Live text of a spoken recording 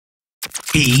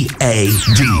P.A.D.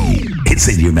 It's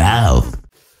in your mouth.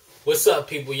 What's up,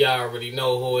 people? Y'all already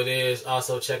know who it is.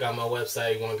 Also, check out my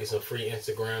website. You want to get some free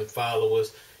Instagram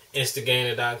followers.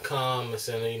 Instagainer.com. It's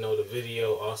in the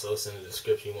video. Also, it's in the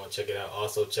description. You want to check it out.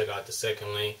 Also, check out the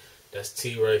second link. That's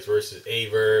T-Rex versus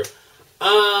AYEVERB.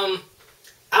 I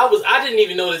didn't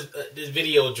even know this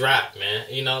video dropped, man.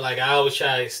 I always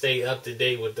try to stay up to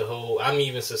date with the whole. I'm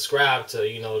even subscribed to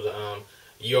the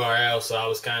URL, so I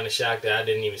was kind of shocked that I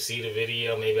didn't even see the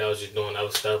video. Maybe I was just doing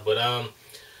other stuff, but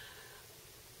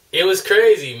it was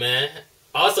crazy, man.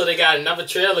 Also, they got another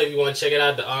trailer if you want to check it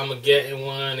out. The Armageddon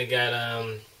one. They got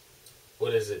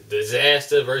what is it?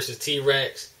 Disaster versus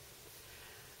T-Rex.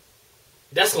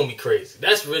 That's gonna be crazy.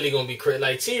 That's really gonna be crazy.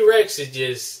 Like, T-Rex is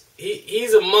just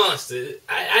he's a monster.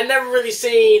 I never really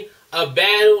seen a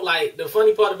battle. Like, the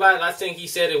funny part about it, I think he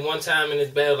said it one time in his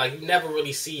battle. Like, you never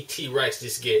really see T-Rex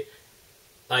just get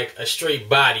like a straight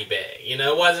body bag.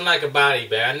 It wasn't like a body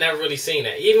bag. I never really seen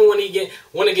that. Even when he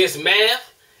went against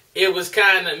Math, it was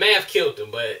kind of, Math killed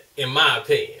him, but in my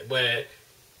opinion. But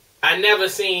I never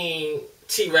seen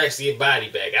T-Rex get body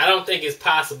bag. I don't think it's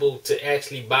possible to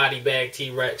actually body bag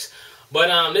T-Rex.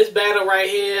 But this battle right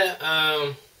here,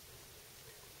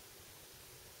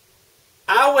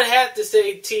 I would have to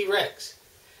say T-Rex.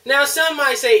 Now, some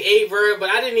might say AYEVERB, but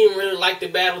I didn't even really like the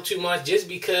battle too much just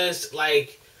because,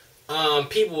 like,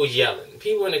 people was yelling.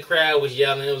 People in the crowd was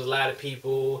yelling. There was a lot of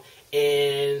people,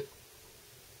 and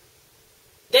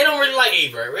they don't really like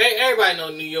AYEVERB. Right? Everybody know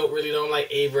New York really don't like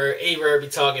AYEVERB. AYEVERB be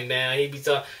talking down. He be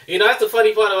talking. That's the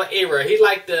funny part about AYEVERB. He's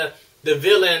like the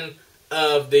villain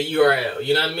of the URL.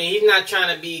 You know what I mean? He's not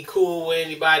trying to be cool with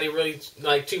anybody really,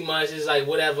 like, too much. It's like,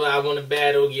 whatever, I want to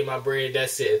battle, get my bread,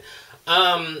 that's it.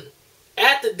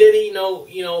 After Diddy,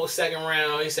 second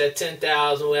round, he said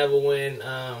 10,000, whoever win,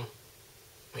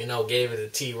 gave it to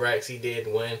T-Rex. He did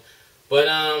win. But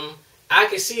I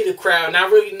can see the crowd, and I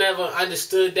really never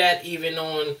understood that, even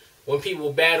on when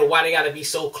people battle, why they gotta be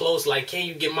so close. Like, can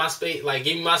you get my space? Like,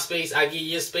 give me my space, I give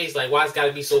you your space. Like, why it's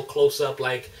gotta be so close up,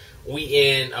 like we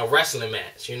in a wrestling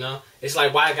match, It's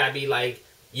like, why it gotta be like,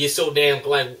 you're so damn,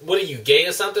 like, what are you, gay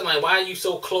or something? Like, why are you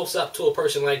so close up to a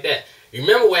person like that? You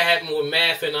remember what happened with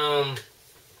Math and,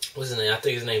 what's his name? I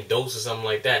think his name Dose or something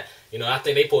like that. I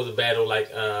think they supposed to battle,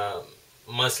 like,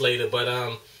 months later, but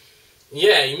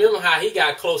yeah, you remember how he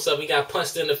got close up, he got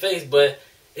punched in the face, but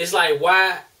it's like,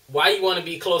 why you want to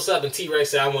be close up? And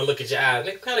T-Rex said, I want to look at your eyes.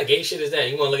 What kind of gay shit is that?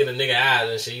 You want to look at the nigga eyes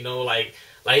and shit,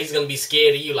 like he's gonna be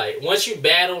scared of you. Like, once you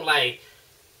battle, like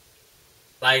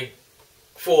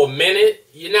for a minute,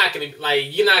 you're not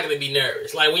gonna be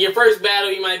nervous. Like, when your first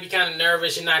battle, you might be kind of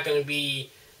nervous. You're not gonna be,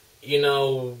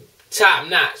 top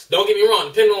notch. Don't get me wrong.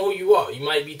 Depending on who you are, you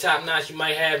might be top notch. You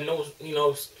might have no,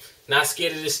 not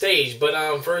scared of the stage.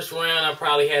 But first round, I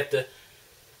probably had to.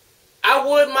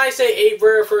 Might say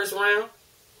AYEVERB first round.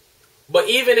 But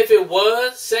even if it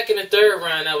was second and third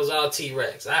round, that was all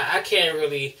T-Rex. I can't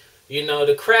really,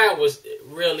 the crowd was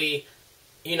really,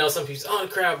 some people say, the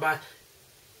crowd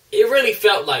it really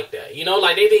felt like that.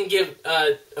 Like, they didn't give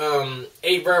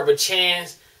AYEVERB a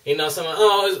chance.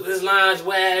 Someone, his lines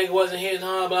wag, wasn't hitting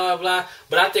hard, blah, blah.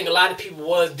 But I think a lot of people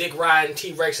was dick riding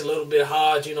T-Rex a little bit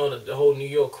hard, the whole New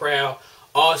York crowd.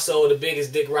 Also, the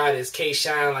biggest dick rider is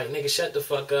K-Shine. Like, nigga, shut the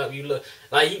fuck up. You look,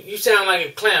 like, you sound like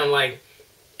a clown. Like,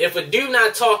 if a dude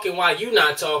not talking while you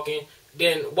not talking,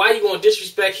 then why you gonna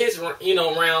disrespect his,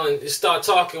 round and start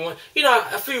talking when,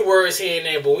 a few words here and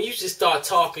there, but when you just start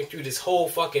talking through this whole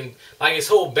fucking, like, this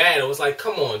whole battle, it's like,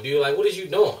 come on, dude, like, what is you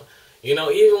doing?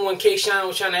 Even when K-Shine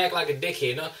was trying to act like a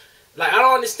dickhead, like, I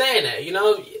don't understand that,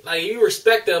 like, you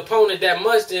respect the opponent that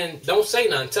much, then don't say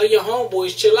nothing. Tell your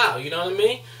homeboys chill out, you know what I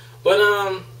mean? But,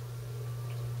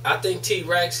 I think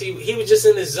T-Rex, he was just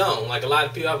in his zone. Like, a lot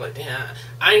of people, I was like, damn,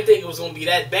 I didn't think it was going to be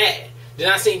that bad.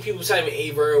 Then I seen people typing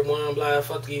AYEVERB won, blah,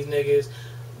 fuck these niggas.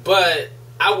 But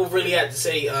I would really have to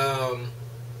say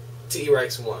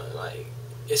T-Rex won. Like,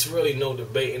 it's really no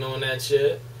debating on that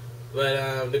shit.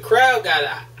 But the crowd got it.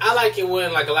 I like it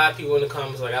when, like, a lot of people in the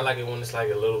comments, like, I like it when it's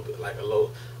like a little bit,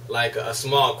 like a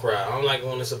small crowd. I don't like it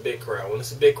when it's a big crowd. When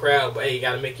it's a big crowd, but hey, you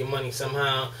got to make your money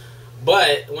somehow.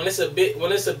 But when it's a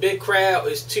big crowd,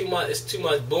 it's too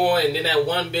much boring. And then that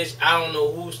one bitch, I don't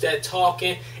know who's that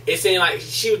talking. It seemed like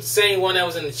she was the same one that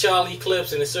was in the Charlie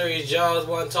clips and the Serious Jaws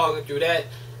one talking through that.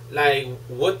 Like,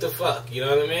 what the fuck? You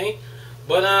know what I mean?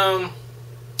 But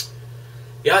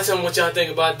y'all tell me what y'all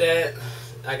think about that.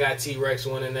 I got T-Rex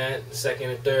winning that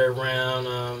second and third round.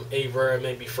 AYEVERB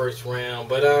maybe first round.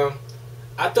 But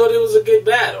I thought it was a good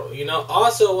battle.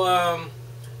 Also,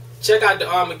 check out the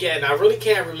Armageddon. I really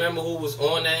can't remember who was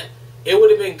on that. it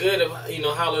would have been good if, you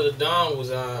know, Hollow the Dawn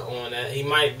was on that. He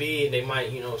might be. They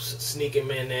might, you know, sneak him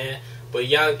in there. But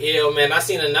Young Ill, man, I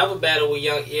seen another battle with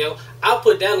Young Ill. I'll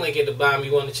put that link at the bottom.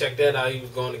 You want to check that out? He was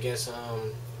going against,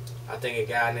 I think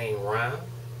a guy named Ryan.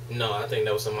 No, I think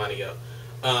that was somebody else.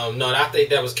 No, I think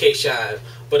that was K-Shine.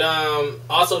 But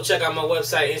also check out my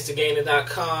website,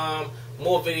 Instagainer.com.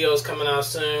 More videos coming out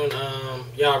soon.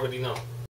 Y'all already know.